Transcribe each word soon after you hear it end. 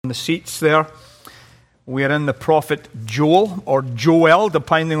the seats there. We are in the prophet Joel, or Joel,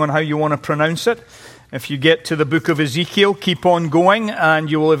 depending on how you want to pronounce it. If you get to the book of Ezekiel, keep on going,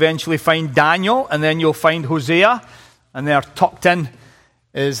 and you will eventually find Daniel, and then you'll find Hosea, and there tucked in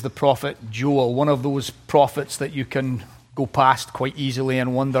is the prophet Joel, one of those prophets that you can go past quite easily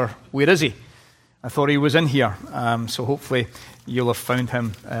and wonder, where is he? I thought he was in here. So hopefully you'll have found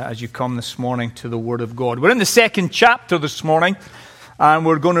him as you come this morning to the Word of God. We're in the second chapter this morning, and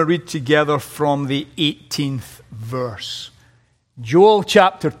we're going to read together from the 18th verse. Joel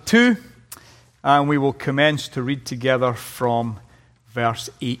chapter 2, and we will commence to read together from verse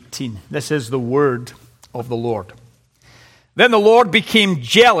 18. This is the word of the Lord. Then the Lord became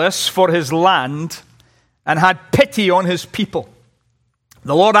jealous for his land and had pity on his people.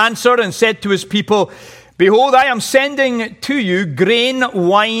 The Lord answered and said to his people, "Behold, I am sending to you grain,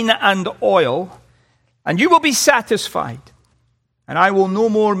 wine, and oil, and you will be satisfied. And I will no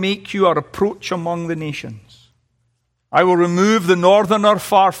more make you a reproach among the nations. I will remove the northerner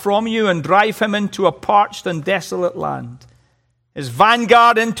far from you and drive him into a parched and desolate land, his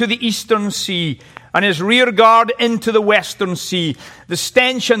vanguard into the eastern sea, and his rear guard into the western sea. The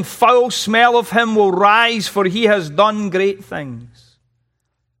stench and foul smell of him will rise, for he has done great things.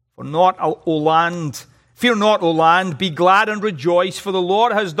 Fear not, O land, be glad and rejoice, for the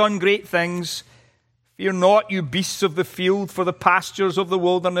Lord has done great things. Fear not, you beasts of the field, for the pastures of the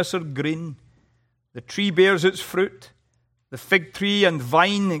wilderness are green. The tree bears its fruit, the fig tree and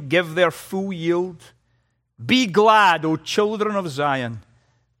vine give their full yield. Be glad, O children of Zion,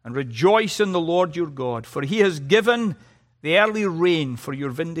 and rejoice in the Lord your God, for he has given the early rain for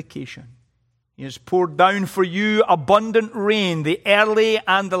your vindication. He has poured down for you abundant rain, the early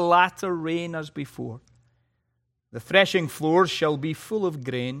and the latter rain as before. The threshing floors shall be full of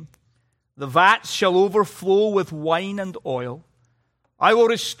grain. The vats shall overflow with wine and oil. I will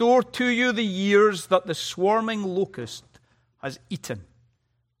restore to you the years that the swarming locust has eaten,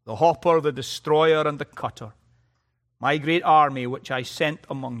 the hopper, the destroyer, and the cutter, my great army which I sent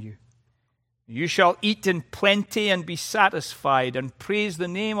among you. You shall eat in plenty and be satisfied, and praise the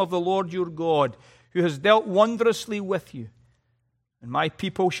name of the Lord your God, who has dealt wondrously with you. And my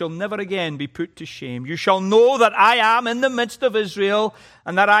people shall never again be put to shame. You shall know that I am in the midst of Israel,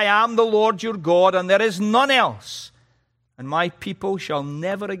 and that I am the Lord your God, and there is none else. And my people shall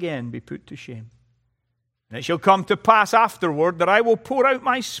never again be put to shame. And it shall come to pass afterward that I will pour out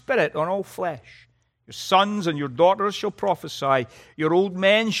my spirit on all flesh. Your sons and your daughters shall prophesy. Your old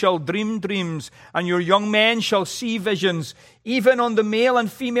men shall dream dreams, and your young men shall see visions. Even on the male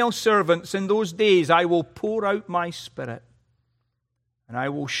and female servants in those days I will pour out my spirit. And I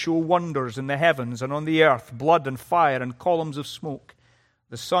will show wonders in the heavens and on the earth, blood and fire and columns of smoke.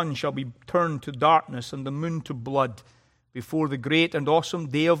 The sun shall be turned to darkness and the moon to blood before the great and awesome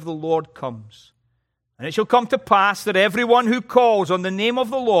day of the Lord comes. And it shall come to pass that everyone who calls on the name of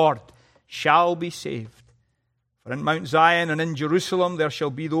the Lord shall be saved. For in Mount Zion and in Jerusalem there shall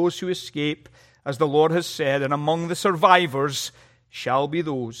be those who escape, as the Lord has said, and among the survivors shall be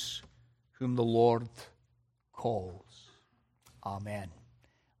those whom the Lord calls. Amen.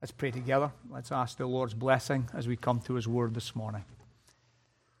 Let's pray together. Let's ask the Lord's blessing as we come to his word this morning.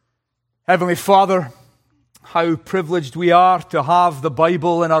 Heavenly Father, how privileged we are to have the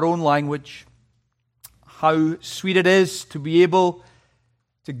Bible in our own language. How sweet it is to be able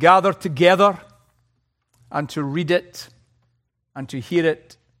to gather together and to read it and to hear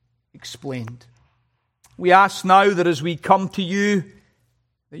it explained. We ask now that as we come to you,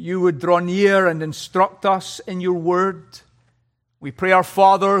 that you would draw near and instruct us in your word. We pray, our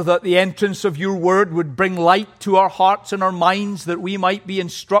Father, that the entrance of your word would bring light to our hearts and our minds, that we might be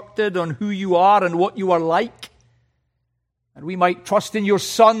instructed on who you are and what you are like, and we might trust in your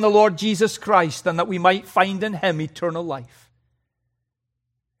Son, the Lord Jesus Christ, and that we might find in him eternal life.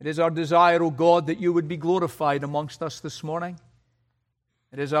 It is our desire, O God, that you would be glorified amongst us this morning.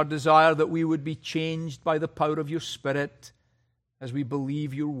 It is our desire that we would be changed by the power of your Spirit as we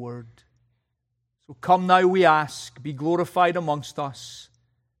believe your word. So come now, we ask, be glorified amongst us.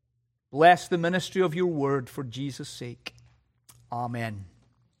 Bless the ministry of your word for Jesus' sake. Amen.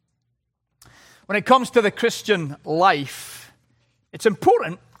 When it comes to the Christian life, it's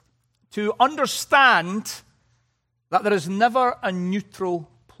important to understand that there is never a neutral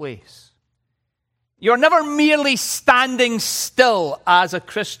place. You're never merely standing still as a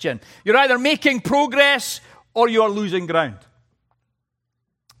Christian. You're either making progress or you are losing ground.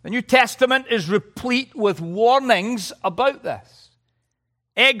 The New Testament is replete with warnings about this,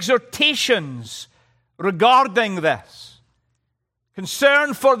 exhortations regarding this,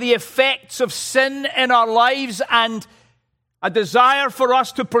 concern for the effects of sin in our lives, and a desire for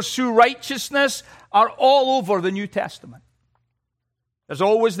us to pursue righteousness are all over the New Testament. There's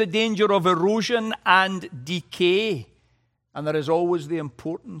always the danger of erosion and decay, and there is always the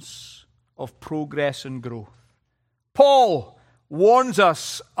importance of progress and growth. Paul warns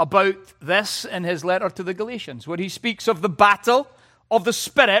us about this in his letter to the Galatians, where he speaks of the battle of the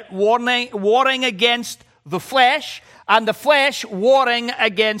Spirit warring against the flesh, and the flesh warring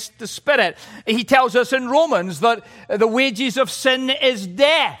against the Spirit. He tells us in Romans that the wages of sin is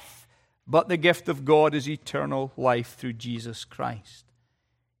death, but the gift of God is eternal life through Jesus Christ.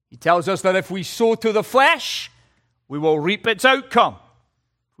 He tells us that if we sow to the flesh, we will reap its outcome.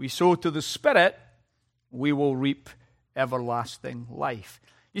 If we sow to the Spirit, we will reap everlasting life.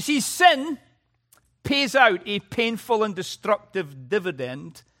 You see, sin pays out a painful and destructive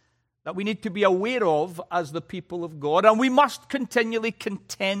dividend that we need to be aware of as the people of God, and we must continually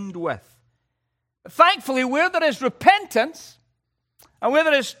contend with. Thankfully, where there is repentance and where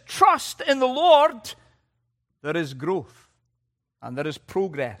there is trust in the Lord, there is growth, and there is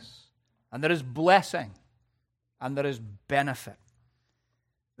progress, and there is blessing, and there is benefit.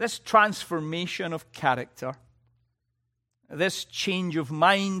 This transformation of character, this change of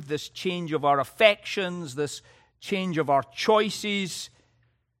mind, this change of our affections, this change of our choices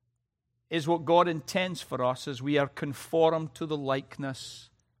is what God intends for us as we are conformed to the likeness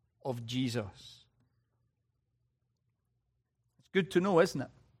of Jesus. It's good to know, isn't it?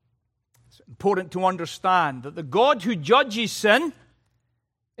 It's important to understand that the God who judges sin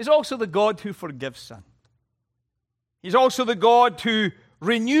is also the God who forgives sin. He's also the God who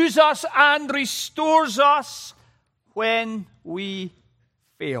renews us and restores us when we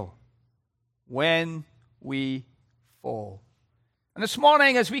fail, when we fall. And this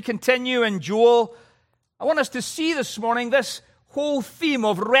morning, as we continue in Joel, I want us to see this morning this whole theme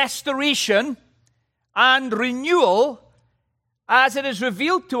of restoration and renewal as it is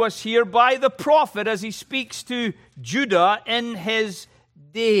revealed to us here by the prophet as he speaks to Judah in his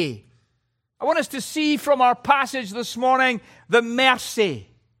day. I want us to see from our passage this morning the mercy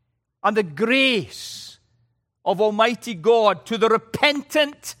and the grace of Almighty God to the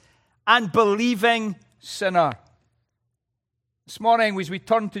repentant and believing sinner. This morning, as we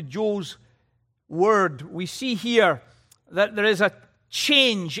turn to Joel's word, we see here that there is a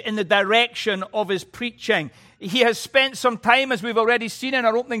change in the direction of his preaching. He has spent some time, as we've already seen in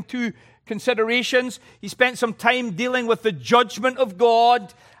our opening two considerations, he spent some time dealing with the judgment of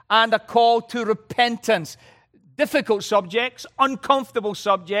God and a call to repentance. Difficult subjects, uncomfortable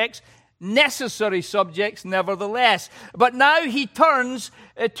subjects, necessary subjects nevertheless. But now he turns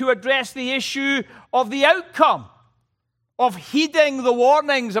to address the issue of the outcome of heeding the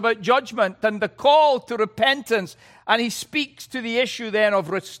warnings about judgment and the call to repentance. And he speaks to the issue then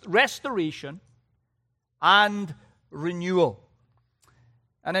of restoration and renewal.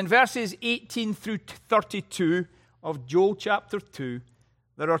 And in verses 18 through 32 of Joel chapter 2,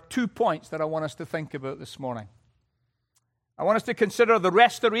 there are 2 points that I want us to think about this morning. I want us to consider the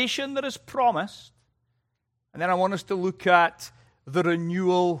restoration that is promised, and then I want us to look at the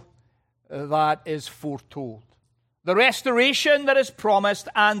renewal that is foretold. The restoration that is promised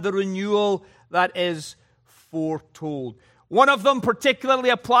and the renewal that is foretold. One of them particularly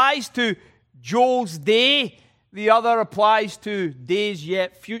applies to Joel's day. The other applies to days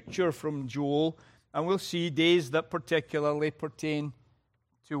yet future from Joel. And we'll see days that particularly pertain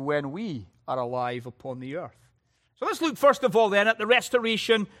to when we are alive upon the earth. So let's look first of all then at the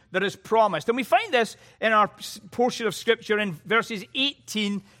restoration that is promised. And we find this in our portion of Scripture in verses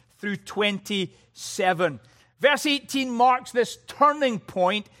 18 through 27. Verse 18 marks this turning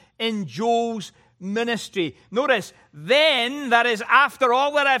point in Joel's ministry. Notice, then, that is after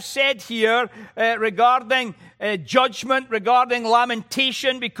all that I've said here regarding judgment, regarding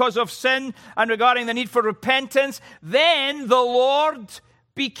lamentation because of sin, and regarding the need for repentance, then the Lord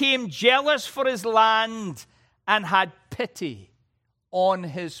became jealous for his land and had pity on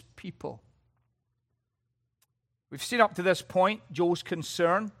his people. We've seen up to this point Joel's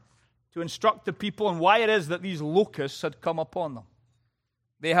concern to instruct the people on why it is that these locusts had come upon them.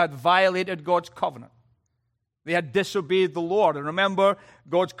 They had violated God's covenant. They had disobeyed the Lord. And remember,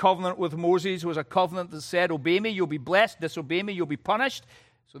 God's covenant with Moses was a covenant that said, obey me, you'll be blessed. Disobey me, you'll be punished.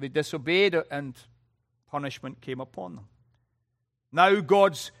 So they disobeyed, and punishment came upon them. Now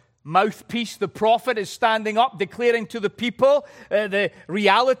God's mouthpiece, the prophet, is standing up, declaring to the people the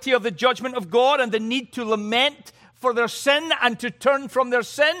reality of the judgment of God and the need to lament for their sin and to turn from their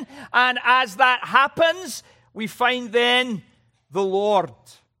sin. And as that happens, we find then the Lord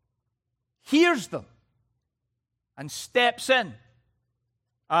hears them and steps in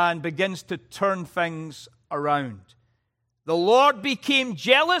and begins to turn things around. The Lord became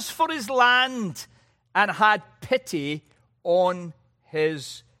jealous for his land and had pity on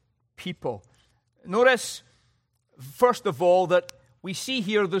his people. Notice, first of all, that we see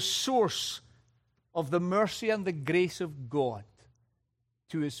here the source of the mercy and the grace of God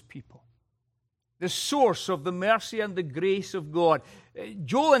to his people. The source of the mercy and the grace of God.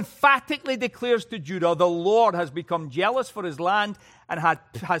 Joel emphatically declares to Judah, the Lord has become jealous for his land and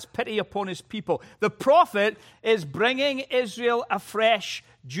has pity upon his people. The prophet is bringing Israel afresh,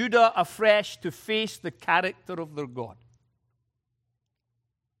 Judah afresh, to face the character of their God.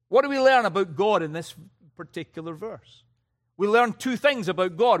 What do we learn about God in this particular verse? We learn two things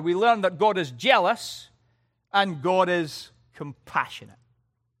about God. We learn that God is jealous and God is compassionate.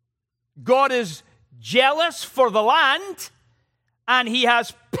 God is jealous for the land, and he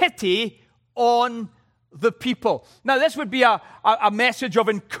has pity on the people. Now, this would be a message of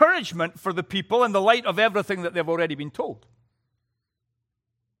encouragement for the people in the light of everything that they've already been told.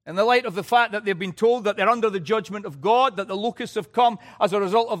 In the light of the fact that they've been told that they're under the judgment of God, that the locusts have come as a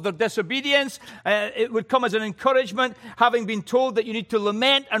result of their disobedience, it would come as an encouragement, having been told that you need to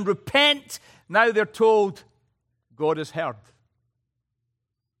lament and repent. Now they're told God is heard.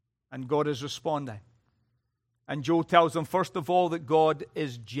 And God is responding. And Joel tells them, first of all, that God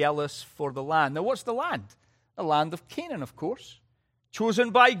is jealous for the land. Now, what's the land? The land of Canaan, of course.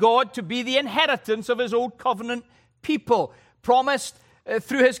 Chosen by God to be the inheritance of his old covenant people. Promised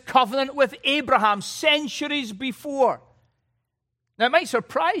through his covenant with Abraham centuries before. Now, it might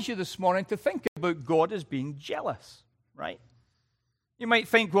surprise you this morning to think about God as being jealous, right? You might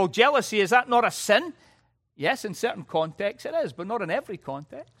think, well, jealousy, is that not a sin? Yes, in certain contexts it is, but not in every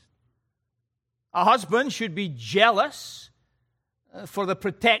context. A husband should be jealous for the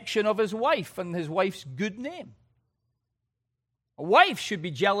protection of his wife and his wife's good name. A wife should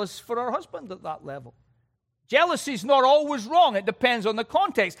be jealous for her husband at that level. Jealousy is not always wrong. It depends on the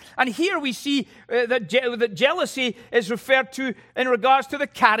context. And here we see that jealousy is referred to in regards to the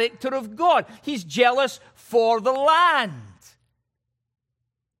character of God. He's jealous for the land.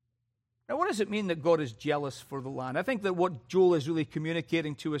 Now, what does it mean that God is jealous for the land? I think that what Joel is really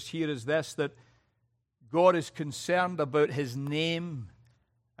communicating to us here is this, that God is concerned about his name,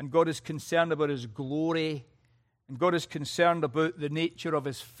 and God is concerned about his glory, and God is concerned about the nature of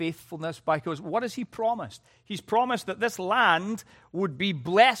his faithfulness, because what has he promised? He's promised that this land would be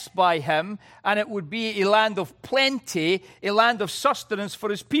blessed by him, and it would be a land of plenty, a land of sustenance for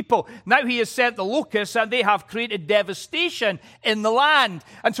his people. Now he has sent the locusts, and they have created devastation in the land.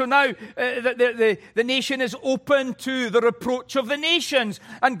 And so now the nation is open to the reproach of the nations,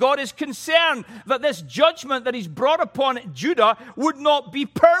 and God is concerned that this judgment that he's brought upon Judah would not be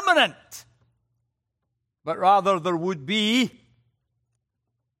permanent, but rather there would be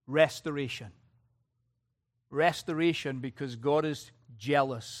restoration. Restoration, because God is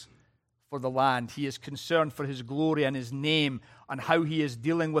jealous for the land. He is concerned for his glory and his name and how he is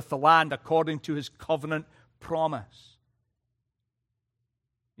dealing with the land according to his covenant promise.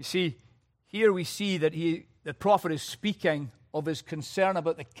 You see, here we see that the prophet is speaking of his concern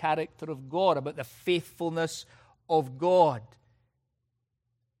about the character of God, about the faithfulness of God.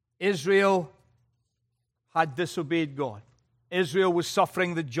 Israel had disobeyed God. Israel was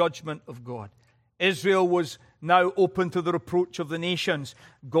suffering the judgment of God. Israel was now open to the reproach of the nations.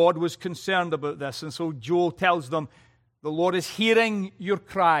 God was concerned about this. And so Joel tells them, the Lord is hearing your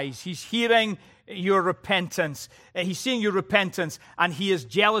cries. He's hearing your repentance. He's seeing your repentance, and he is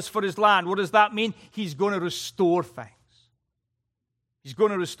jealous for his land. What does that mean? He's going to restore things. He's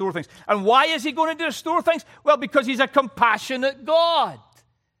going to restore things. And why is he going to restore things? Well, because he's a compassionate God.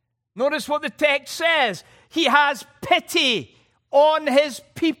 Notice what the text says. He has pity on his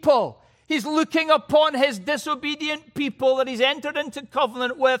people. He's looking upon his disobedient people that he's entered into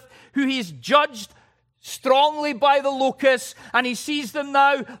covenant with, who he's judged strongly by the locusts, and he sees them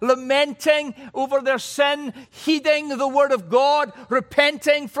now lamenting over their sin, heeding the word of God,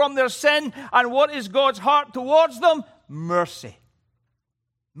 repenting from their sin. And what is God's heart towards them? Mercy.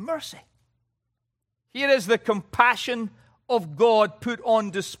 Mercy. Here is the compassion of God put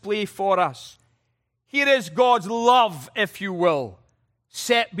on display for us. Here is God's love, if you will,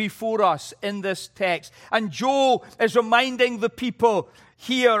 set before us in this text. And Joel is reminding the people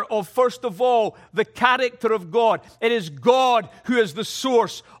here of, first of all, the character of God. It is God who is the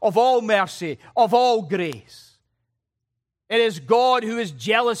source of all mercy, of all grace. It is God who is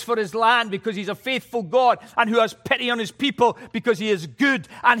jealous for his land because he's a faithful God, and who has pity on his people because he is good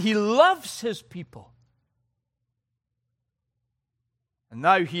and he loves his people. And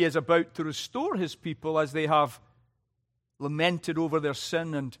now he is about to restore his people as they have lamented over their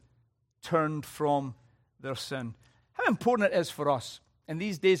sin and turned from their sin. how important it is for us in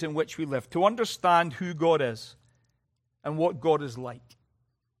these days in which we live to understand who God is and what God is like.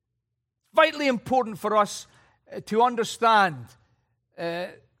 It's vitally important for us to understand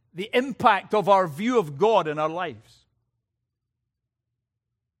the impact of our view of God in our lives.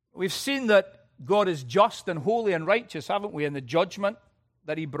 We've seen that God is just and holy and righteous, haven't we, in the judgment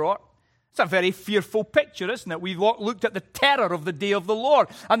that he brought? It's a very fearful picture, isn't it? We've looked at the terror of the day of the Lord,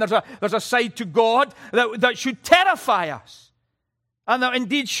 and there's a side to God that should terrify us, and that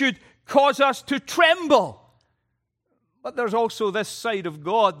indeed should cause us to tremble. But there's also this side of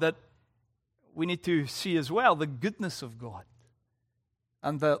God that we need to see as well, the goodness of God,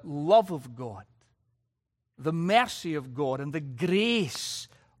 and the love of God, the mercy of God, and the grace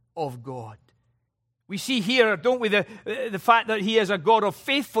of God. We see here, don't we, the fact that he is a God of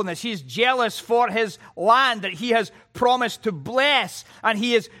faithfulness. He is jealous for his land that he has promised to bless. And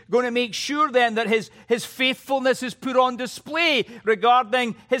he is going to make sure then that his faithfulness is put on display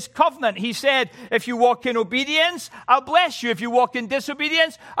regarding his covenant. He said, if you walk in obedience, I'll bless you. If you walk in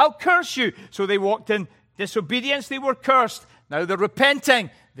disobedience, I'll curse you. So they walked in disobedience, they were cursed. Now they're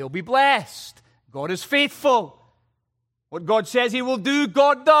repenting, they'll be blessed. God is faithful. What God says he will do,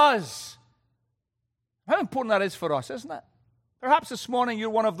 God does. How important that is for us, isn't it? Perhaps this morning you're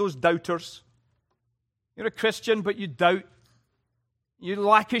one of those doubters. You're a Christian, but you doubt. You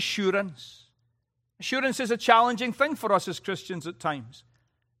lack assurance. Assurance is a challenging thing for us as Christians at times.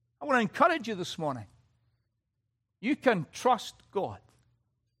 I want to encourage you this morning. You can trust God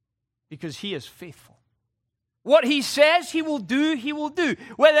because he is faithful. What he says he will do, he will do.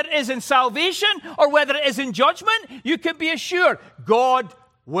 Whether it is in salvation or whether it is in judgment, you can be assured God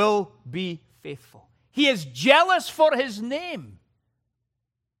will be faithful. He is jealous for his name.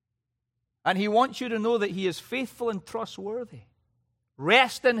 And he wants you to know that he is faithful and trustworthy.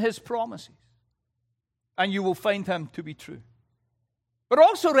 Rest in his promises, and you will find him to be true. But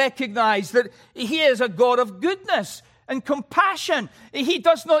also recognize that he is a God of goodness and compassion. He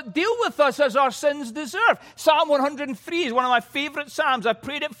does not deal with us as our sins deserve. Psalm 103 is one of my favorite psalms. I've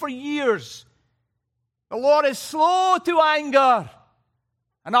prayed it for years. The Lord is slow to anger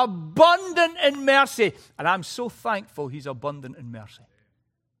and abundant in mercy. And I'm so thankful he's abundant in mercy.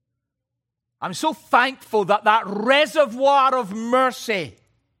 I'm so thankful that that reservoir of mercy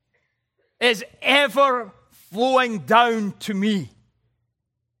is ever flowing down to me.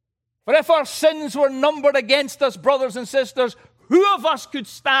 For if our sins were numbered against us, brothers and sisters, who of us could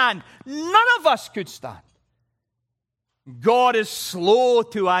stand? None of us could stand. God is slow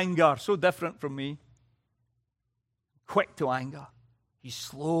to anger, so different from me. Quick to anger. He's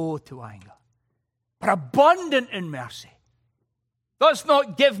slow to anger, but abundant in mercy. Does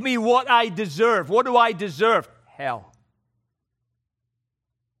not give me what I deserve. What do I deserve? Hell.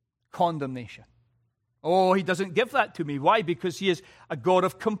 Condemnation. Oh, he doesn't give that to me. Why? Because he is a God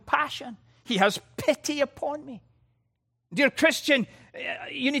of compassion. He has pity upon me. Dear Christian,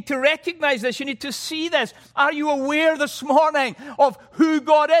 you need to recognize this. You need to see this. Are you aware this morning of who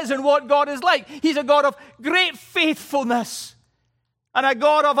God is and what God is like? He's a God of great faithfulness and a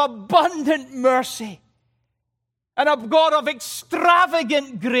God of abundant mercy and a God of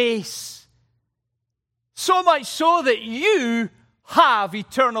extravagant grace. So much so that you have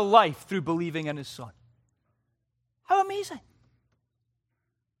eternal life through believing in his Son. How amazing.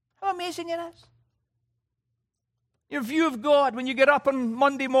 How amazing it is. Your view of God when you get up on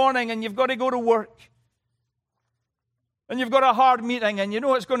Monday morning and you've got to go to work and you've got a hard meeting and you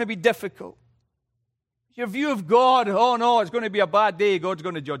know it's going to be difficult. Your view of God, oh no, it's going to be a bad day, God's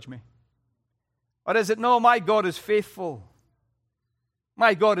going to judge me. Or is it, no, my God is faithful.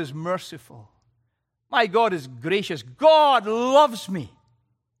 My God is merciful. My God is gracious. God loves me.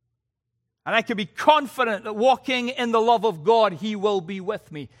 And I can be confident that walking in the love of God, he will be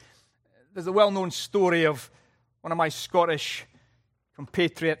with me. There's a well-known story of one of my Scottish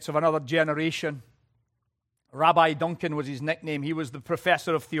compatriots of another generation. Rabbi Duncan was his nickname. He was the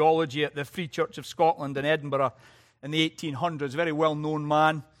professor of theology at the Free Church of Scotland in Edinburgh in the 1800s. Very well-known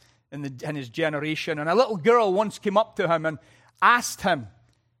man in his generation. And a little girl once came up to him and asked him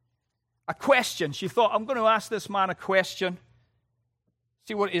a question. She thought, I'm going to ask this man a question,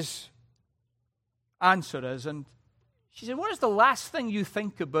 see what his answer is. And she said, what is the last thing you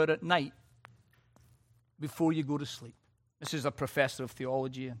think about at night before you go to sleep? This is a professor of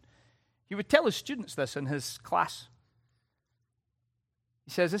theology, and he would tell his students this in his class.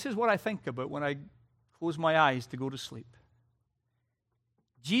 He says, this is what I think about when I close my eyes to go to sleep.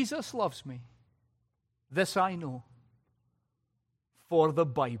 Jesus loves me. This I know, for the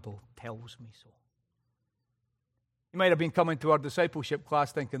Bible tells me so. You might have been coming to our discipleship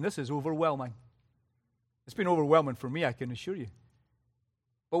class thinking, this is overwhelming. It's been overwhelming for me, I can assure you.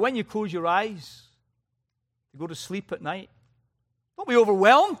 But when you close your eyes to go to sleep at night, don't be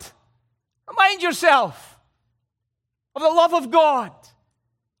overwhelmed. Remind yourself of the love of God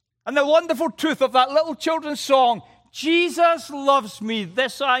and the wonderful truth of that little children's song, Jesus loves me,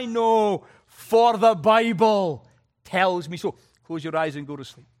 this I know, for the Bible tells me so. Close your eyes and go to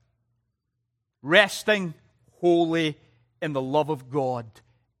sleep. Resting wholly in the love of God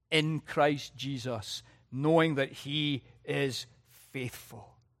in Christ Jesus, knowing that He is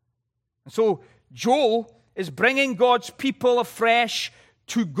faithful. And so Joel is bringing God's people afresh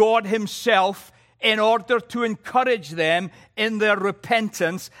to God Himself in order to encourage them in their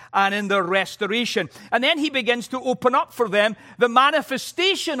repentance and in their restoration. And then he begins to open up for them the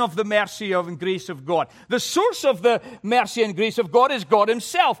manifestation of the mercy and grace of God. The source of the mercy and grace of God is God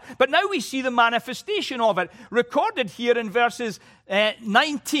Himself. But now we see the manifestation of it, recorded here in verses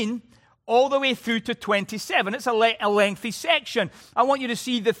 19 all the way through to 27. It's a lengthy section. I want you to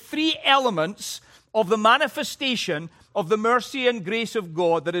see the three elements of the manifestation of the mercy and grace of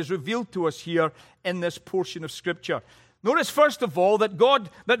God that is revealed to us here in this portion of Scripture. Notice, first of all,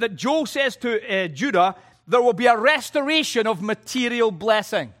 that Joel says to Judah, there will be a restoration of material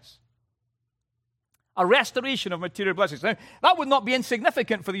blessings. A restoration of material blessings. Now, that would not be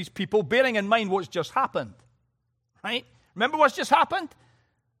insignificant for these people, bearing in mind what's just happened. Right? Remember what's just happened?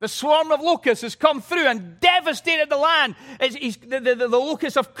 The swarm of locusts has come through and devastated the land. The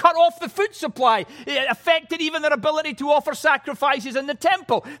locusts have cut off the food supply. It affected even their ability to offer sacrifices in the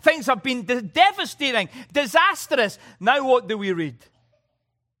temple. Things have been devastating, disastrous. Now what do we read?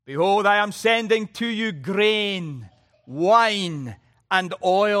 Behold, I am sending to you grain, wine, and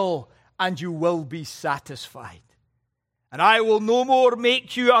oil, and you will be satisfied. And I will no more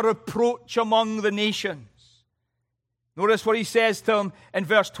make you a reproach among the nations. Notice what he says to them in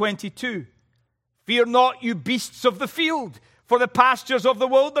verse 22. Fear not, you beasts of the field, for the pastures of the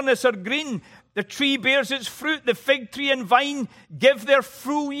wilderness are green. The tree bears its fruit, the fig tree and vine give their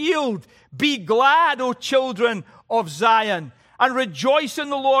full yield. Be glad, O children of Zion, and rejoice in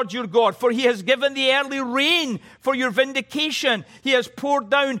the Lord your God, for He has given the early rain for your vindication. He has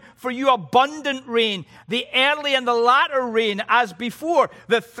poured down for you abundant rain, the early and the latter rain as before.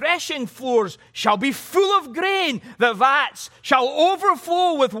 The threshing floors shall be full of grain. The vats shall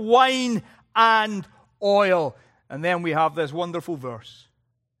overflow with wine and oil. And then we have this wonderful verse.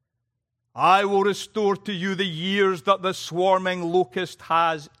 I will restore to you the years that the swarming locust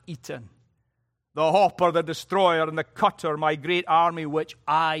has eaten. The hopper, the destroyer, and the cutter, my great army which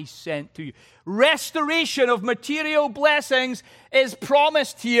I sent to you. Restoration of material blessings is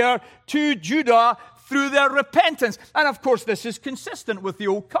promised here to Judah through their repentance. And of course, this is consistent with the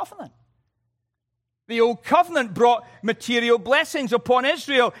Old Covenant. The Old Covenant brought material blessings upon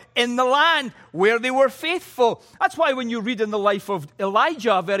Israel in the land where they were faithful. That's why when you read in the life of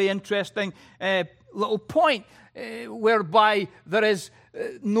Elijah, a very interesting little point, whereby there is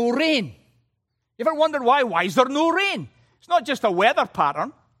no rain. You ever wondered why? Why is there no rain? It's not just a weather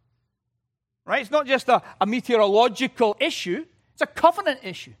pattern, right? It's not just a meteorological issue. It's a covenant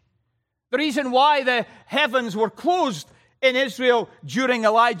issue. The reason why the heavens were closed in Israel during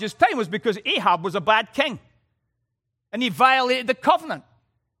Elijah's time was because Ahab was a bad king. And he violated the covenant.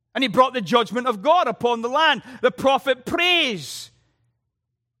 And he brought the judgment of God upon the land. The prophet prays.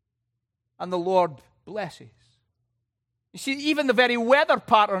 And the Lord blesses. You see, even the very weather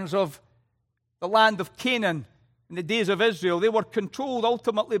patterns of the land of Canaan in the days of Israel, they were controlled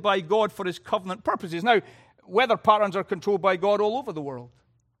ultimately by God for His covenant purposes. Now, weather patterns are controlled by God all over the world.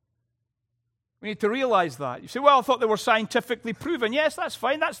 We need to realize that. You say, well, I thought they were scientifically proven. Yes, that's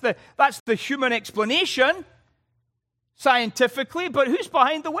fine. That's the human explanation, scientifically, but who's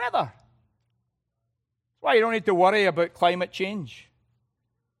behind the weather? That's why you don't need to worry about climate change.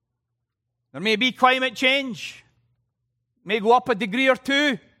 There may be climate change. It may go up a degree or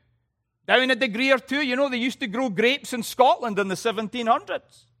two. Down a degree or two. You know, they used to grow grapes in Scotland in the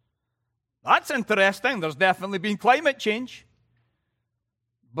 1700s. That's interesting. There's definitely been climate change.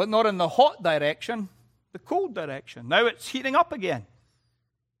 But not in the hot direction, the cold direction. Now it's heating up again.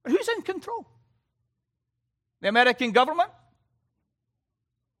 But who's in control? The American government?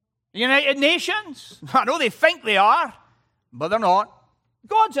 The United Nations? I know they think they are, but they're not.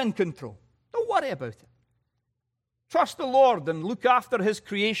 God's in control. Don't worry about it. Trust the Lord and look after His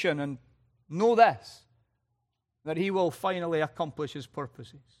creation and know this, that He will finally accomplish His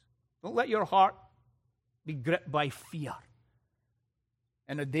purposes. Don't let your heart be gripped by fear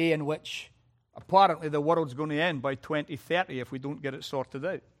in a day in which apparently the world's going to end by 2030 if we don't get it sorted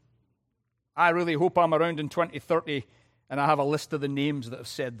out. I really hope I'm around in 2030 and I have a list of the names that have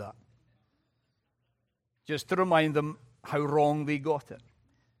said that. just to remind them how wrong they got it.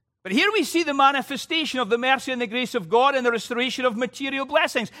 But here we see the manifestation of the mercy and the grace of God and the restoration of material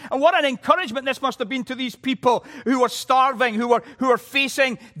blessings. And what an encouragement this must have been to these people who were starving, who were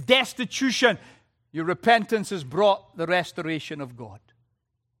facing destitution. Your repentance has brought the restoration of God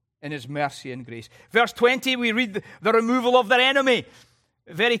in His mercy and grace. Verse 20, we read the removal of their enemy.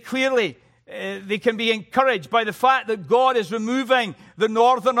 Very clearly, they can be encouraged by the fact that God is removing the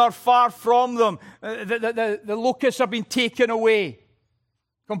northerner far from them. The locusts have been taken away.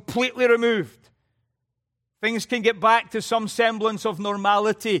 Completely removed. Things can get back to some semblance of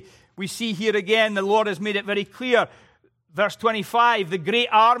normality. We see here again, the Lord has made it very clear. Verse 25, the great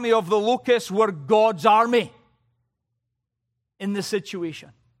army of the locusts were God's army in this situation.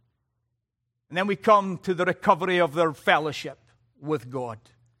 And then we come to the recovery of their fellowship with God.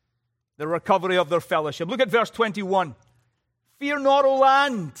 The recovery of their fellowship. Look at verse 21. Fear not, O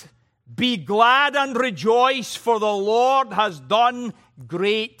land. Be glad and rejoice, for the Lord has done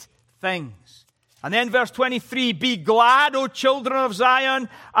great things. And then verse 23, be glad, O children of Zion,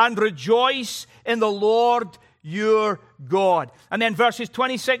 and rejoice in the Lord your God. And then verses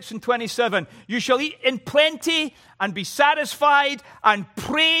 26 and 27, you shall eat in plenty and be satisfied and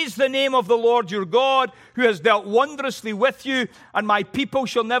praise the name of the Lord your God, who has dealt wondrously with you, and my people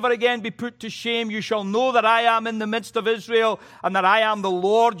shall never again be put to shame. You shall know that I am in the midst of Israel, and that I am the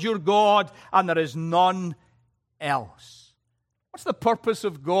Lord your God, and there is none else. What's the purpose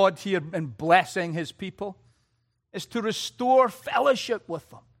of God here in blessing His people? It's to restore fellowship with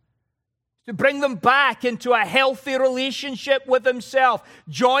them. To bring them back into a healthy relationship with Himself.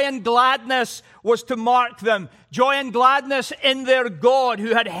 Joy and gladness was to mark them. Joy and gladness in their God,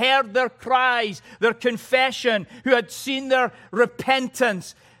 who had heard their cries, their confession, who had seen their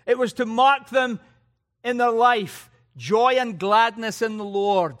repentance. It was to mark them in their life. Joy and gladness in the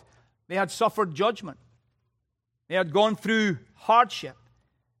Lord. They had suffered judgment. They had gone through hardship.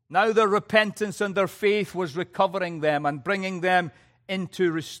 Now their repentance and their faith was recovering them and bringing them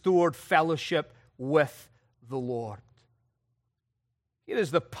into restored fellowship with the Lord. Here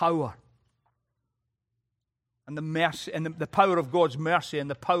is the power and the mercy, and the power of God's mercy and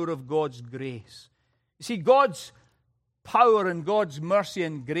the power of God's grace. You see, God's power and God's mercy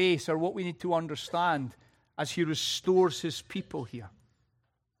and grace are what we need to understand as He restores His people here.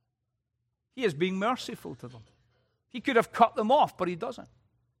 He is being merciful to them. He could have cut them off, but He doesn't.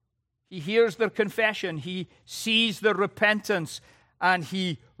 He hears their confession. He sees their repentance, and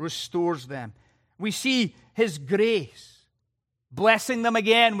He restores them. We see His grace, blessing them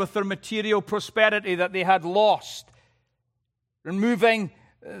again with their material prosperity that they had lost, removing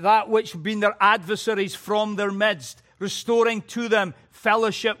that which had been their adversaries from their midst, restoring to them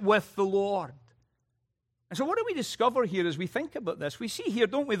fellowship with the Lord. And so what do we discover here as we think about this? We see here,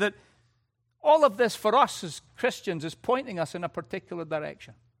 don't we, that all of this for us as Christians is pointing us in a particular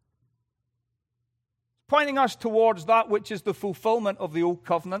direction. Pointing us towards that which is the fulfillment of the old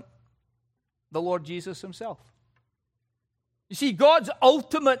covenant, the Lord Jesus Himself. You see, God's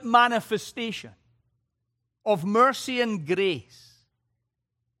ultimate manifestation of mercy and grace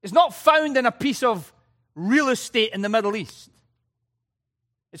is not found in a piece of real estate in the Middle East.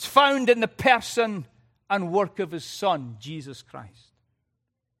 It's found in the person and work of His Son, Jesus Christ.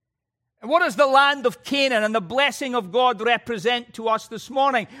 And what does the land of Canaan and the blessing of God represent to us this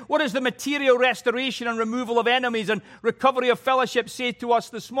morning? What does the material restoration and removal of enemies and recovery of fellowship say to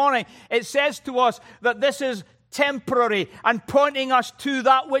us this morning? It says to us that this is temporary and pointing us to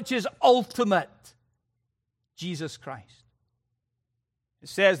that which is ultimate, Jesus Christ. It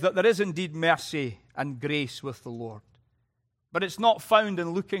says that there is indeed mercy and grace with the Lord, but it's not found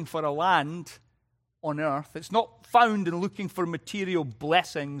in looking for a land on earth. It's not found in looking for material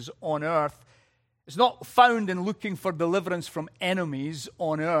blessings on earth. It's not found in looking for deliverance from enemies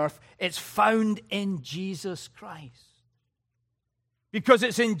on earth. It's found in Jesus Christ. Because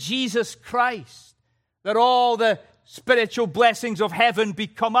it's in Jesus Christ that all the spiritual blessings of heaven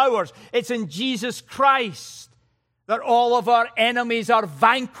become ours. It's in Jesus Christ that all of our enemies are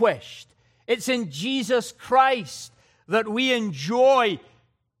vanquished. It's in Jesus Christ that we enjoy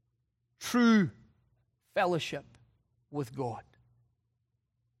true fellowship with God.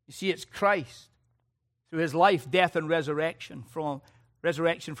 You see, it's Christ, through His life, death, and resurrection from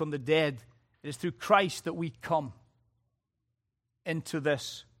the dead. It is through Christ that we come into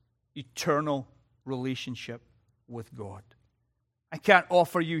this eternal relationship with God. I can't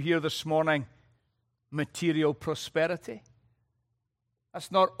offer you here this morning material prosperity.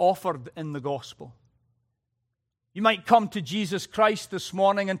 That's not offered in the gospel. You might come to Jesus Christ this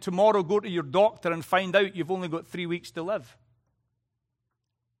morning and tomorrow go to your doctor and find out you've only got 3 weeks to live.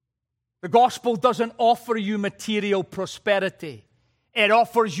 The gospel doesn't offer you material prosperity. It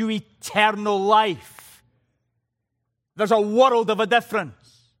offers you eternal life. There's a world of a difference.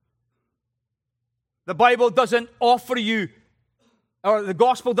 The Bible doesn't offer you, or the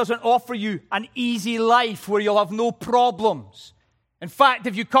gospel doesn't offer you an easy life where you'll have no problems. In fact,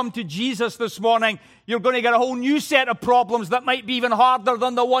 if you come to Jesus this morning, you're going to get a whole new set of problems that might be even harder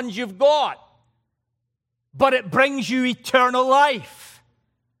than the ones you've got. But it brings you eternal life.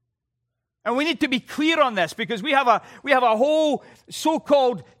 And we need to be clear on this, because we have a whole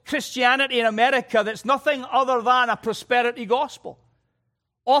so-called Christianity in America that's nothing other than a prosperity gospel,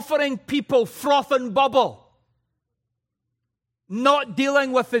 offering people froth and bubble, not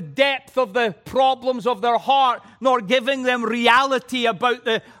dealing with the depth of the problems of their heart, nor giving them reality about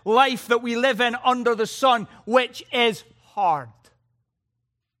the life that we live in under the sun, which is hard,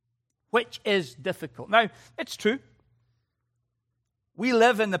 which is difficult. Now, it's true. We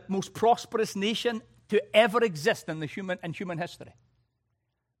live in the most prosperous nation to ever exist in human history.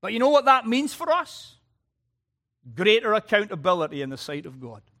 But you know what that means for us? Greater accountability in the sight of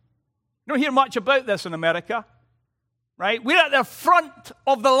God. You don't hear much about this in America, right? We're at the front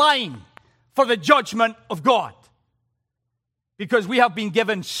of the line for the judgment of God, because we have been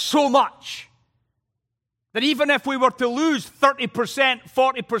given so much that even if we were to lose 30%,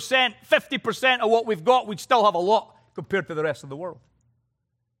 40%, 50% of what we've got, we'd still have a lot compared to the rest of the world.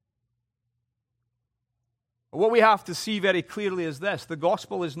 What we have to see very clearly is this: the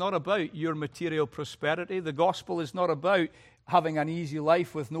gospel is not about your material prosperity. The gospel is not about having an easy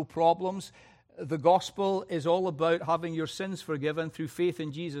life with no problems. The gospel is all about having your sins forgiven through faith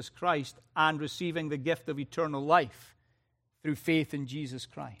in Jesus Christ and receiving the gift of eternal life through faith in Jesus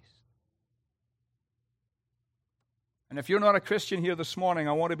Christ. And if you're not a Christian here this morning,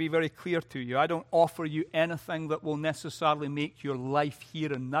 I want to be very clear to you. I don't offer you anything that will necessarily make your life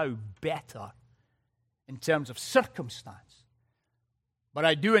here and now better in terms of circumstance. But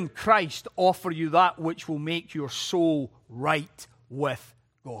I do in Christ offer you that which will make your soul right with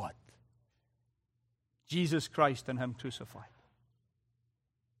God. Jesus Christ and Him crucified.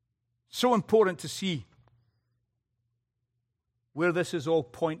 So important to see where this is all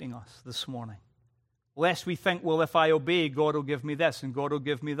pointing us this morning. Lest we think, well, if I obey, God will give me this and God will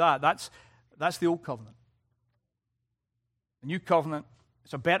give me that. That's the old covenant. The new covenant,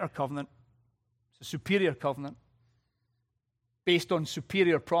 it's a better covenant. It's a superior covenant based on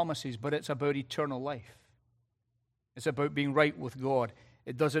superior promises, but it's about eternal life. It's about being right with God.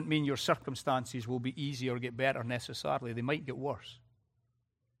 It doesn't mean your circumstances will be easy or get better necessarily. They might get worse.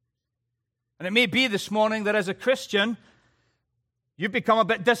 And it may be this morning that as a Christian, you've become a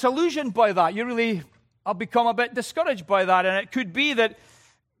bit disillusioned by that. You really have become a bit discouraged by that. And it could be that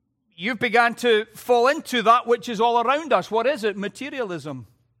you've begun to fall into that which is all around us. What is it? Materialism.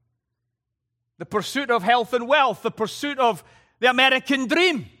 The pursuit of health and wealth. The pursuit of the American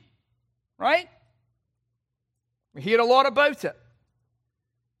dream. Right? We hear a lot about it.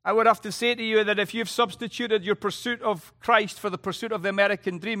 I would have to say to you that if you've substituted your pursuit of Christ for the pursuit of the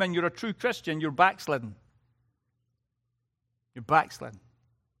American dream and you're a true Christian, you're backslidden. You're backslidden.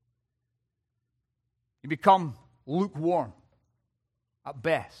 You become lukewarm at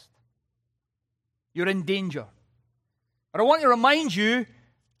best. You're in danger. But I want to remind you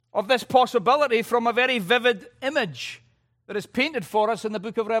of this possibility from a very vivid image that is painted for us in the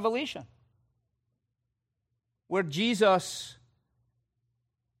book of Revelation, where Jesus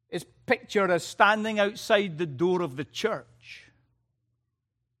is pictured as standing outside the door of the church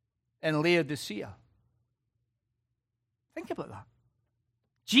in Laodicea. Think about that.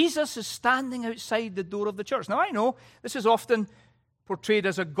 Jesus is standing outside the door of the church. Now, I know this is often portrayed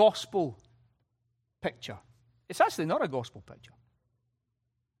as a gospel picture. It's actually not a gospel picture.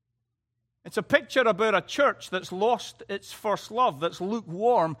 It's a picture about a church that's lost its first love, that's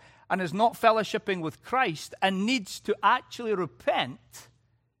lukewarm and is not fellowshipping with Christ and needs to actually repent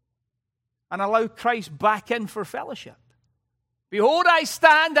and allow Christ back in for fellowship. Behold, I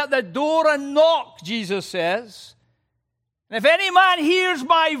stand at the door and knock, Jesus says. And if any man hears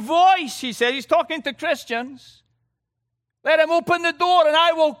my voice, he says, he's talking to Christians, let him open the door and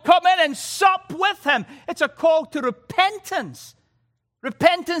I will come in and sup with him. It's a call to repentance.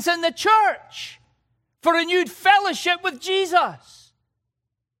 Repentance in the church for renewed fellowship with Jesus.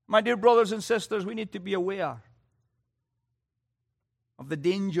 My dear brothers and sisters, we need to be aware of the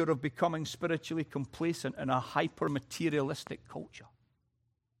danger of becoming spiritually complacent in a hyper-materialistic culture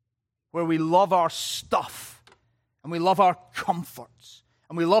where we love our stuff and we love our comforts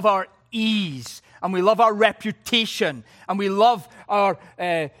and we love our ease and we love our reputation and we love our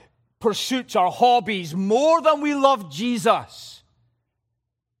pursuits, our hobbies more than we love Jesus.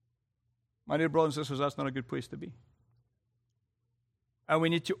 My dear brothers and sisters, that's not a good place to be. And we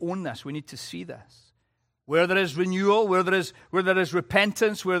need to own this. We need to see this. Where there is renewal, where there is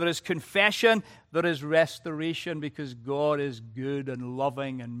repentance, where there is confession, there is restoration, because God is good and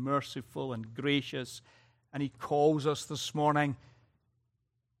loving and merciful and gracious. And He calls us this morning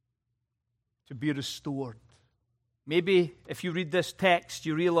to be restored. Maybe if you read this text,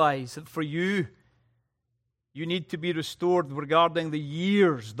 you realize that for you, you need to be restored regarding the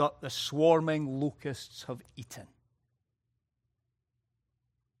years that the swarming locusts have eaten.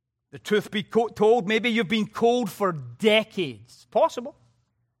 The truth be told, maybe you've been cold for decades. Possible.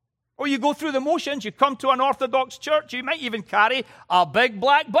 Or you go through the motions, you come to an Orthodox church, you might even carry a big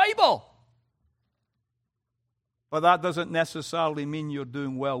black Bible. But that doesn't necessarily mean you're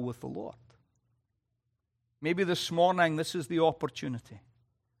doing well with the Lord. Maybe this morning, this is the opportunity.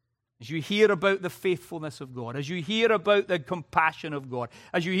 As you hear about the faithfulness of God, as you hear about the compassion of God,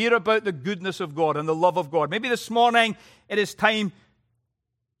 as you hear about the goodness of God and the love of God, maybe this morning it is time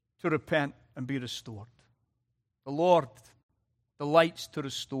to repent and be restored. The Lord delights to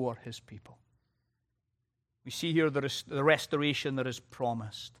restore His people. We see here the restoration that is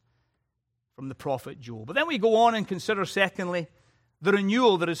promised from the prophet Joel. But then we go on and consider, secondly, the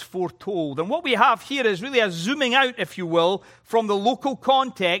renewal that is foretold. And what we have here is really a zooming out, if you will, from the local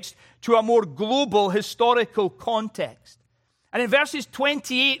context to a more global historical context. And in verses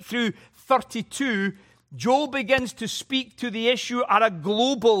 28 through 32, Joel begins to speak to the issue at a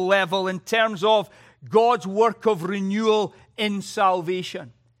global level in terms of God's work of renewal in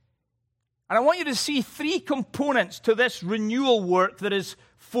salvation. And I want you to see three components to this renewal work that is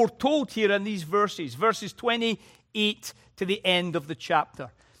foretold here in these verses, verses 28 to the end of the chapter.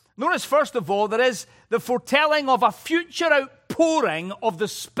 Notice, first of all, there is the foretelling of a future outpouring of the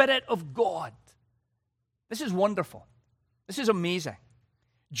Spirit of God. This is wonderful. This is amazing.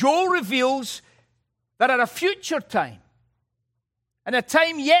 Joel reveals that at a future time, in a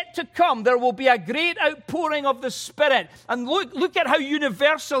time yet to come, there will be a great outpouring of the Spirit. And look at how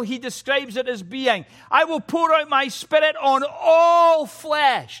universal he describes it as being. I will pour out my Spirit on all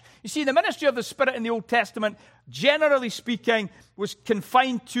flesh. You see, the ministry of the Spirit in the Old Testament, generally speaking, was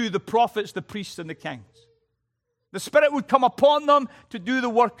confined to the prophets, the priests, and the kings. The Spirit would come upon them to do the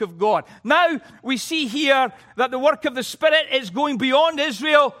work of God. Now, we see here that the work of the Spirit is going beyond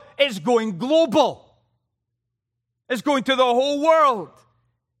Israel, it's going global. It's going to the whole world.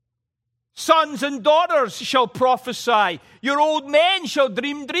 Sons and daughters shall prophesy. Your old men shall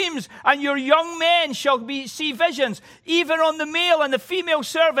dream dreams, and your young men shall see visions. Even on the male and the female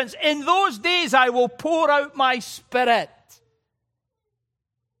servants, in those days I will pour out my Spirit.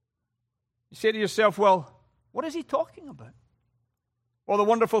 You say to yourself, well, what is he talking about? Well, the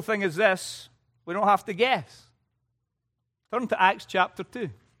wonderful thing is this. We don't have to guess. Turn to Acts chapter 2.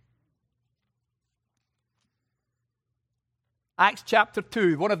 Acts chapter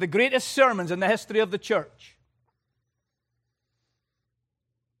 2, one of the greatest sermons in the history of the church.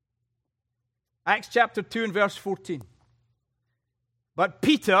 Acts chapter 2 and verse 14. But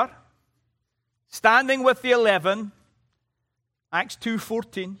Peter, standing with the 11, Acts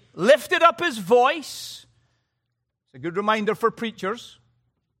 2:14, lifted up his voice. It's a good reminder for preachers.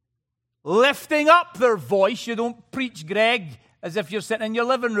 Lifting up their voice. You don't preach, Greg, as if you're sitting in your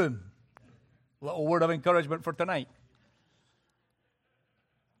living room. Little word of encouragement for tonight.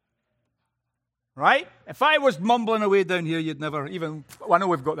 Right? If I was mumbling away down here, you'd never even... Well, I know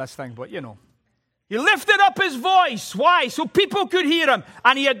we've got this thing, but you know. He lifted up his voice. Why? So people could hear him.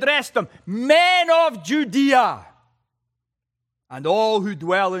 And he addressed them. Men of Judea and all who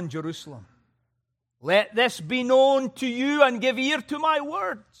dwell in Jerusalem. Let this be known to you and give ear to my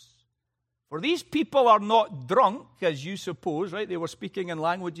words. For these people are not drunk, as you suppose, right? They were speaking in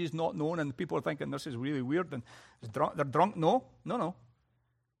languages not known, and people are thinking this is really weird. And they're drunk. No.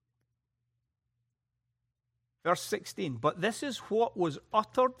 Verse 16, but this is what was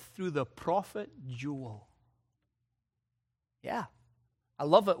uttered through the prophet Joel. Yeah, I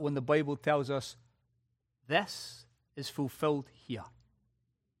love it when the Bible tells us this is fulfilled here.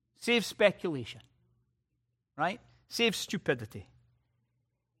 Save speculation, right? Save stupidity.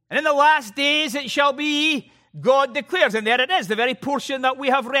 And in the last days it shall be, God declares, and there it is, the very portion that we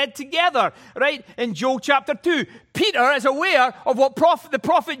have read together, right? In Joel chapter 2. Peter is aware of what the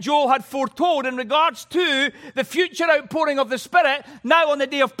prophet Joel had foretold in regards to the future outpouring of the Spirit. Now on the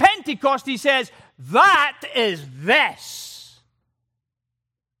day of Pentecost, he says, that is this.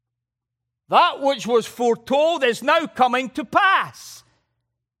 That which was foretold is now coming to pass.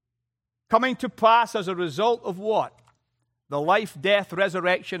 Coming to pass as a result of what? The life, death,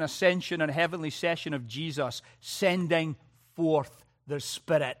 resurrection, ascension, and heavenly session of Jesus, sending forth the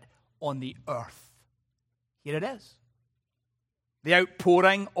Spirit on the earth. Here it is. The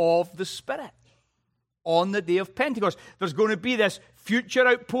outpouring of the Spirit on the day of Pentecost. There's going to be this future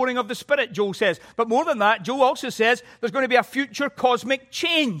outpouring of the Spirit, Joel says. But more than that, Joel also says there's going to be a future cosmic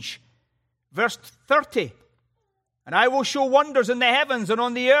change. Verse 30. And I will show wonders in the heavens and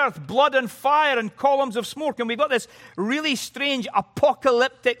on the earth, blood and fire and columns of smoke. And we've got this really strange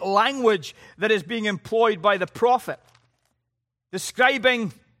apocalyptic language that is being employed by the prophet,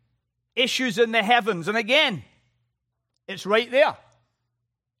 describing issues in the heavens. And again, it's right there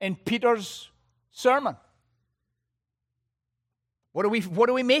in Peter's sermon. What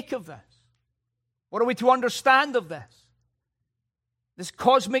do we make of this? What are we to understand of this? This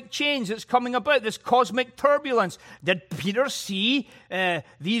cosmic change that's coming about, this cosmic turbulence. Did Peter see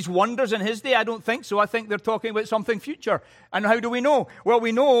these wonders in his day? I don't think so. I think they're talking about something future. And how do we know? Well,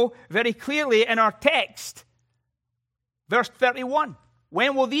 we know very clearly in our text, verse 31.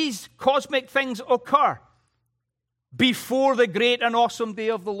 When will these cosmic things occur? Before the great and awesome day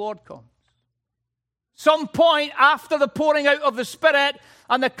of the Lord comes. Some point after the pouring out of the Spirit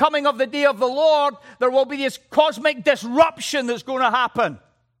and the coming of the day of the Lord, there will be this cosmic disruption that's going to happen.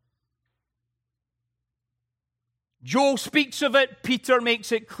 Joel speaks of it. Peter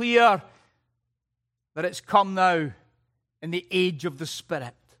makes it clear that it's come now in the age of the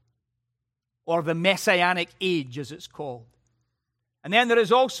Spirit, or the Messianic age, as it's called. And then there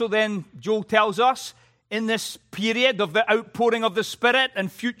is also, Joel tells us, in this period of the outpouring of the Spirit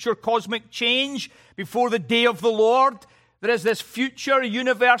and future cosmic change before the day of the Lord, there is this future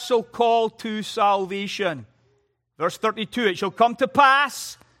universal call to salvation. Verse 32, it shall come to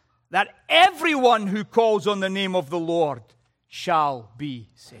pass that everyone who calls on the name of the Lord shall be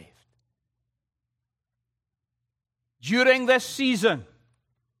saved. During this season,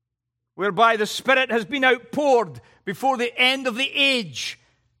 whereby the Spirit has been outpoured before the end of the age,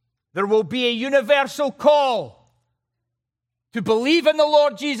 there will be a universal call to believe in the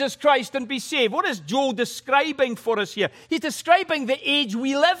Lord Jesus Christ and be saved. What is Joel describing for us here? He's describing the age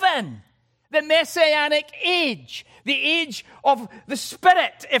we live in, the Messianic age, the age of the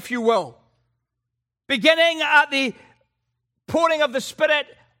Spirit, if you will. Beginning at the pouring of the Spirit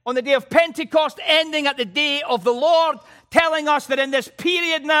on the day of Pentecost, ending at the day of the Lord, telling us that in this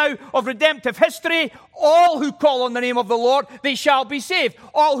period now of redemptive history, all who call on the name of the Lord, they shall be saved.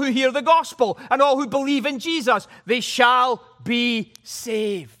 All who hear the gospel and all who believe in Jesus, they shall be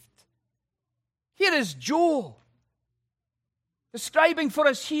saved. Here is Joel describing for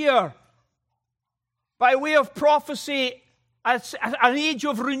us here, by way of prophecy, an age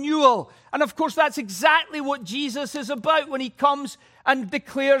of renewal. And of course, that's exactly what Jesus is about when he comes and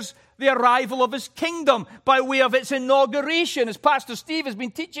declares the arrival of his kingdom by way of its inauguration, as Pastor Steve has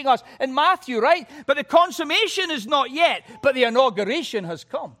been teaching us in Matthew, right? But the consummation is not yet, but the inauguration has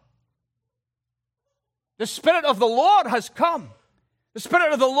come. The Spirit of the Lord has come. The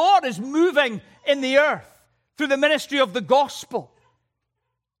Spirit of the Lord is moving in the earth through the ministry of the gospel,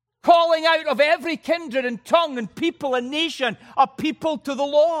 calling out of every kindred and tongue and people and nation a people to the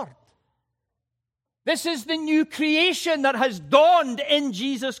Lord. This is the new creation that has dawned in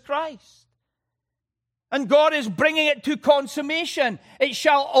Jesus Christ. And God is bringing it to consummation. It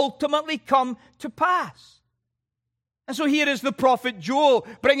shall ultimately come to pass. And so here is the prophet Joel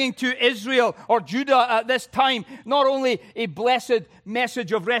bringing to Israel or Judah at this time not only a blessed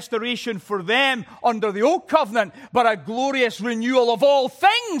message of restoration for them under the old covenant, but a glorious renewal of all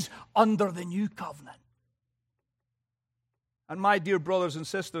things under the new covenant. And my dear brothers and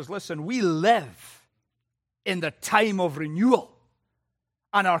sisters, listen, we live in the time of renewal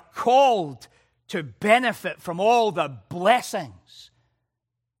and are called to benefit from all the blessings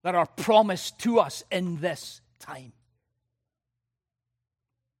that are promised to us in this time.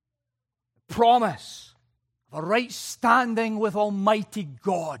 The promise of a right standing with Almighty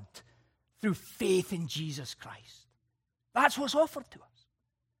God through faith in Jesus Christ. That's what's offered to us.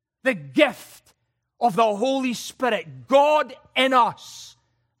 The gift of the Holy Spirit, God in us,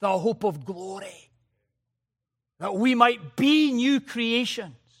 the hope of glory. That we might be new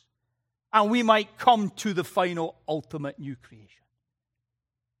creations and we might come to the final, ultimate new creation.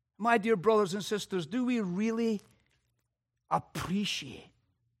 My dear brothers and sisters, do we really appreciate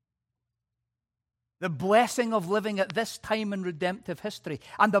the blessing of living at this time in redemptive history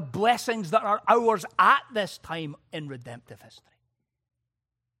and the blessings that are ours at this time in redemptive history?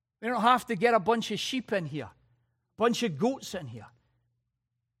 We don't have to get a bunch of sheep in here, a bunch of goats in here,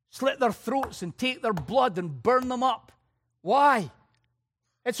 slit their throats and take their blood and burn them up. Why?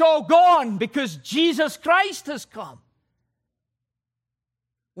 It's all gone because Jesus Christ has come.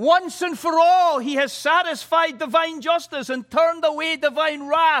 Once and for all, he has satisfied divine justice and turned away divine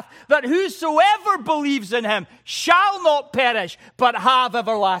wrath, that whosoever believes in him shall not perish, but have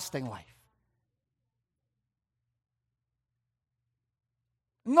everlasting life.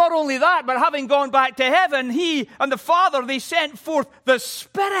 Not only that, but having gone back to heaven, he and the Father, they sent forth the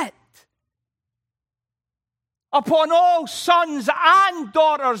Spirit upon all sons and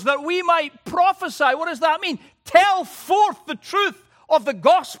daughters, that we might prophesy. What does that mean? Tell forth the truth of the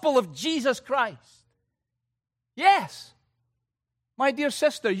gospel of Jesus Christ. Yes, my dear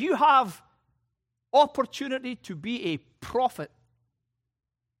sister, you have opportunity to be a prophet.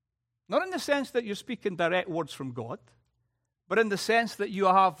 Not in the sense that you're speaking direct words from God, but in the sense that you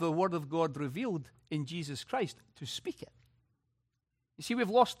have the Word of God revealed in Jesus Christ to speak it. You see, we've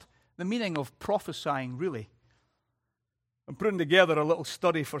lost the meaning of prophesying, really. I'm putting together a little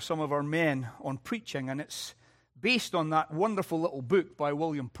study for some of our men on preaching, and it's based on that wonderful little book by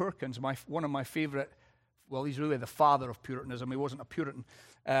William Perkins, one of my favorite. Well, he's really the father of Puritanism. He wasn't a Puritan,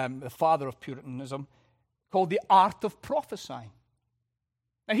 the father of Puritanism, called The Art of Prophesying.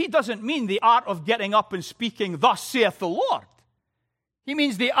 Now, he doesn't mean the art of getting up and speaking, "Thus saith the Lord." He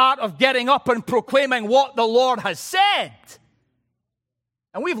means the art of getting up and proclaiming what the Lord has said.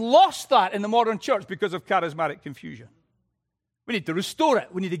 And we've lost that in the modern church because of charismatic confusion. We need to restore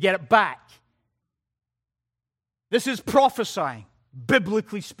it. We need to get it back. This is prophesying,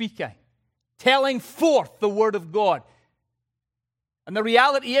 biblically speaking, telling forth the Word of God. And the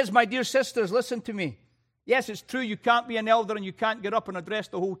reality is, my dear sisters, listen to me. Yes, it's true you can't be an elder and you can't get up and address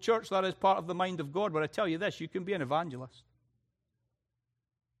the whole church. That is part of the mind of God. But I tell you this, you can be an evangelist.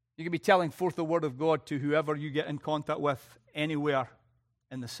 You can be telling forth the Word of God to whoever you get in contact with anywhere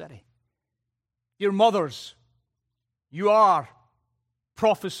in the city. Dear mothers, you are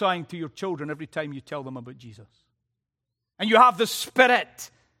prophesying to your children every time you tell them about Jesus. And you have the Spirit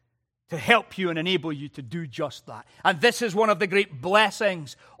to help you and enable you to do just that. And this is one of the great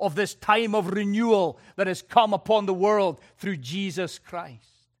blessings of this time of renewal that has come upon the world through Jesus Christ.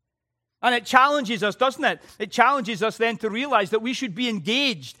 And it challenges us, doesn't it? It challenges us then to realize that we should be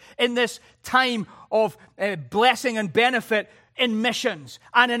engaged in this time of blessing and benefit in missions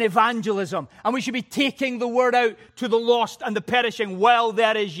and in evangelism. And we should be taking the word out to the lost and the perishing while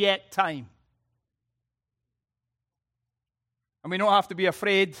there is yet time. And we don't have to be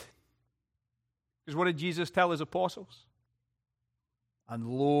afraid, because what did Jesus tell his apostles? And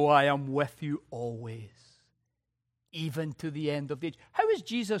lo, I am with you always, even to the end of the age. How is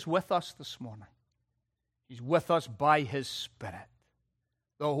Jesus with us this morning? He's with us by his Spirit,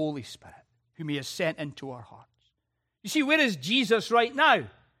 the Holy Spirit, whom he has sent into our hearts. You see, where is Jesus right now?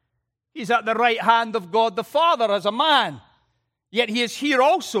 He's at the right hand of God the Father as a man. Yet he is here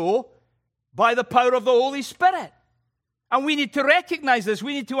also by the power of the Holy Spirit. And we need to recognize this.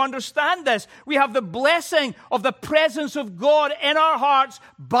 We need to understand this. We have the blessing of the presence of God in our hearts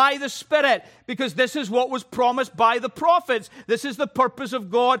by the Spirit, because this is what was promised by the prophets. This is the purpose of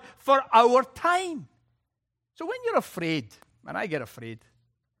God for our time. So when you're afraid, and I get afraid,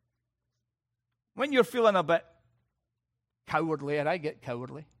 when you're feeling a bit cowardly, and I get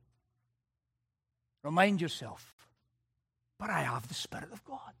cowardly, remind yourself, but I have the Spirit of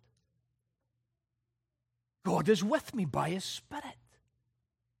God. God is with me by his Spirit.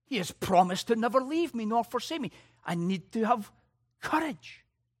 He has promised to never leave me nor forsake me. I need to have courage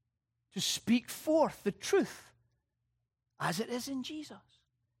to speak forth the truth as it is in Jesus.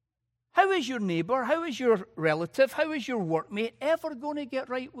 How is your neighbor, how is your relative, how is your workmate ever going to get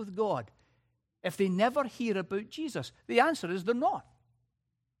right with God if they never hear about Jesus? The answer is they're not.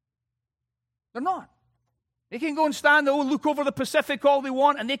 They're not. They can go and stand and look over the Pacific all they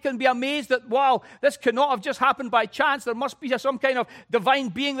want, and they can be amazed that, wow, this cannot have just happened by chance. There must be some kind of divine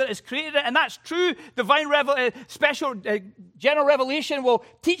being that has created it. And that's true. Divine general revelation will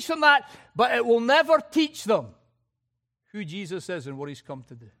teach them that, but it will never teach them who Jesus is and what he's come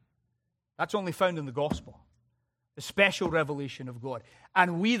to do. That's only found in the gospel, the special revelation of God.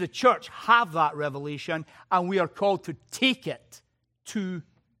 And we, the church, have that revelation, and we are called to take it to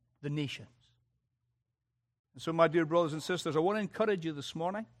the nations. And so, my dear brothers and sisters, I want to encourage you this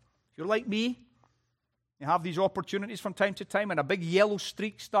morning. If you're like me, you have these opportunities from time to time, and a big yellow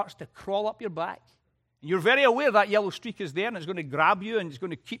streak starts to crawl up your back. And you're very aware that yellow streak is there, and it's going to grab you, and it's going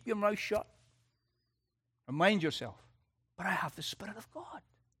to keep your mouth shut. Remind yourself, but I have the Spirit of God.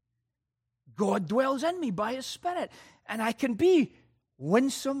 God dwells in me by his Spirit, and I can be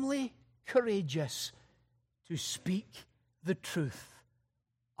winsomely courageous to speak the truth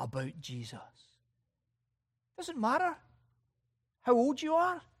about Jesus. Doesn't matter how old you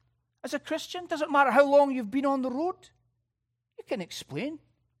are as a Christian. Doesn't matter how long you've been on the road. You can explain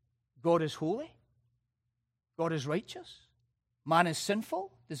God is holy. God is righteous. Man is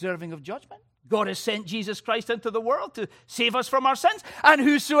sinful, deserving of judgment. God has sent Jesus Christ into the world to save us from our sins. And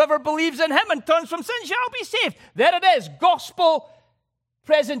whosoever believes in him and turns from sin shall be saved. There it is. Gospel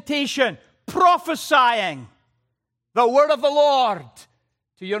presentation. Prophesying the word of the Lord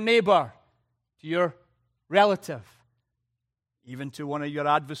to your neighbor, to your relative, even to one of your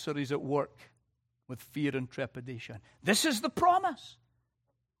adversaries at work with fear and trepidation. This is the promise.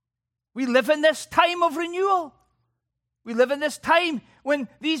 We live in this time of renewal. We live in this time when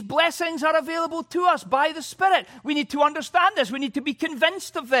these blessings are available to us by the Spirit. We need to understand this. We need to be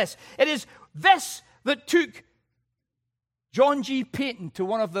convinced of this. It is this that took John G. Peyton to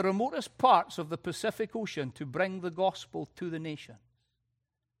one of the remotest parts of the Pacific Ocean to bring the gospel to the nation.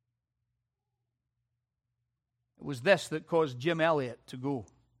 It was this that caused Jim Elliot to go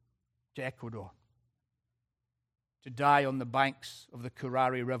to Ecuador, to die on the banks of the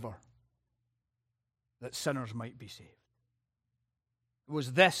Curare River, that sinners might be saved. It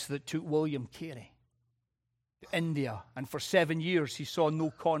was this that took William Carey to India, and for 7 years he saw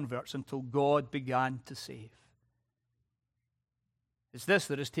no converts until God began to save. It's this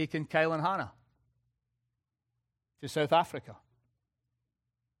that has taken Kyle and Hannah to South Africa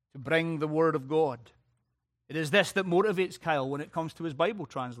to bring the Word of God. It is this that motivates Kyle when it comes to his Bible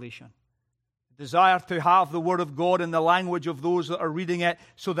translation. The desire to have the Word of God in the language of those that are reading it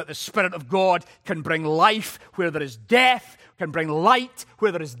so that the Spirit of God can bring life where there is death, can bring light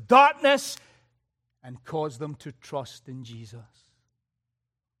where there is darkness, and cause them to trust in Jesus.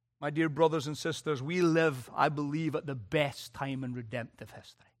 My dear brothers and sisters, we live, I believe, at the best time in redemptive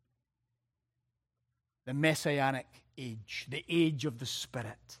history. The Messianic age, the age of the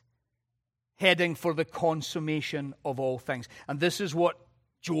Spirit, heading for the consummation of all things. And this is what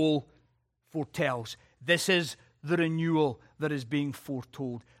Joel foretells. This is the renewal that is being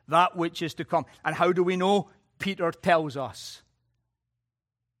foretold, that which is to come. And how do we know? Peter tells us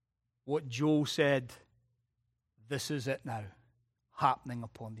what Joel said, this is it now, happening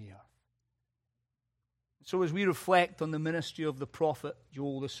upon the earth. So as we reflect on the ministry of the prophet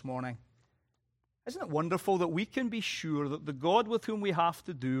Joel this morning, isn't it wonderful that we can be sure that the God with whom we have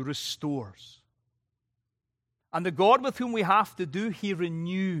to do restores? And the God with whom we have to do, he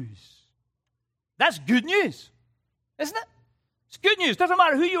renews. That's good news, isn't it? It's good news. Doesn't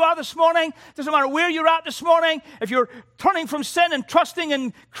matter who you are this morning. Doesn't matter where you're at this morning. If you're turning from sin and trusting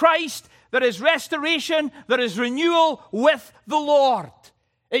in Christ, there is restoration, there is renewal with the Lord.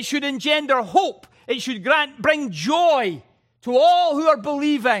 It should engender hope. It should bring joy to all who are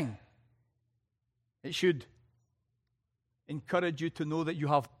believing. It should encourage you to know that you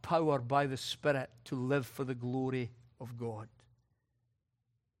have power by the Spirit to live for the glory of God.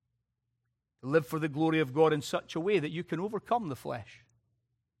 To live for the glory of God in such a way that you can overcome the flesh.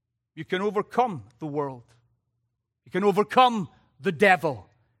 You can overcome the world. You can overcome the devil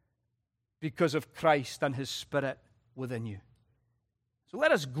because of Christ and his Spirit within you. So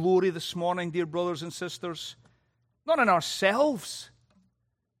let us glory this morning, dear brothers and sisters, not in ourselves,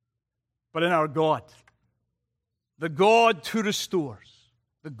 but in our God. The God who restores,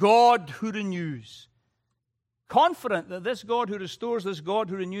 the God who renews. Confident that this God who restores, this God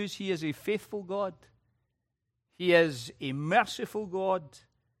who renews, he is a faithful God. He is a merciful God,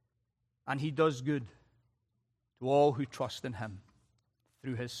 and he does good to all who trust in him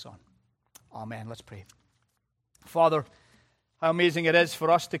through his Son. Amen. Let's pray. Father, how amazing it is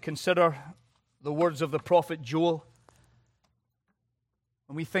for us to consider the words of the prophet Joel.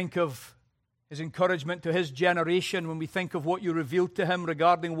 When we think of his encouragement to his generation, when we think of what you revealed to him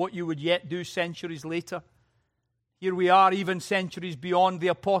regarding what you would yet do centuries later. Here we are, even centuries beyond the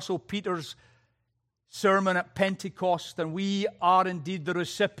Apostle Peter's sermon at Pentecost, and we are indeed the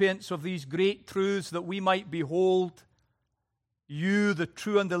recipients of these great truths that we might behold you, the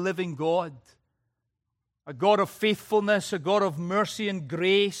true and the living God, a God of faithfulness, a God of mercy and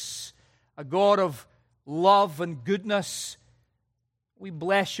grace, a God of love and goodness. We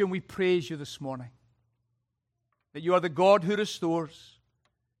bless you and we praise you this morning. That you are the God who restores.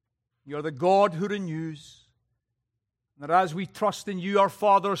 You are the God who renews. And that as we trust in you, our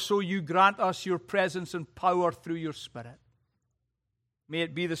Father, so you grant us your presence and power through your Spirit. May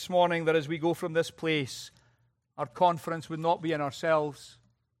it be this morning that as we go from this place, our confidence would not be in ourselves,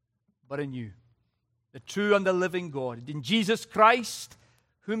 but in you, the true and the living God, in Jesus Christ,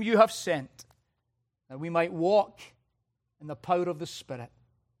 whom you have sent, that we might walk in the power of the Spirit,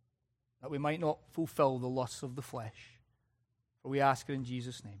 that we might not fulfill the lusts of the flesh. For we ask it in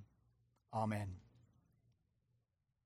Jesus' name. Amen.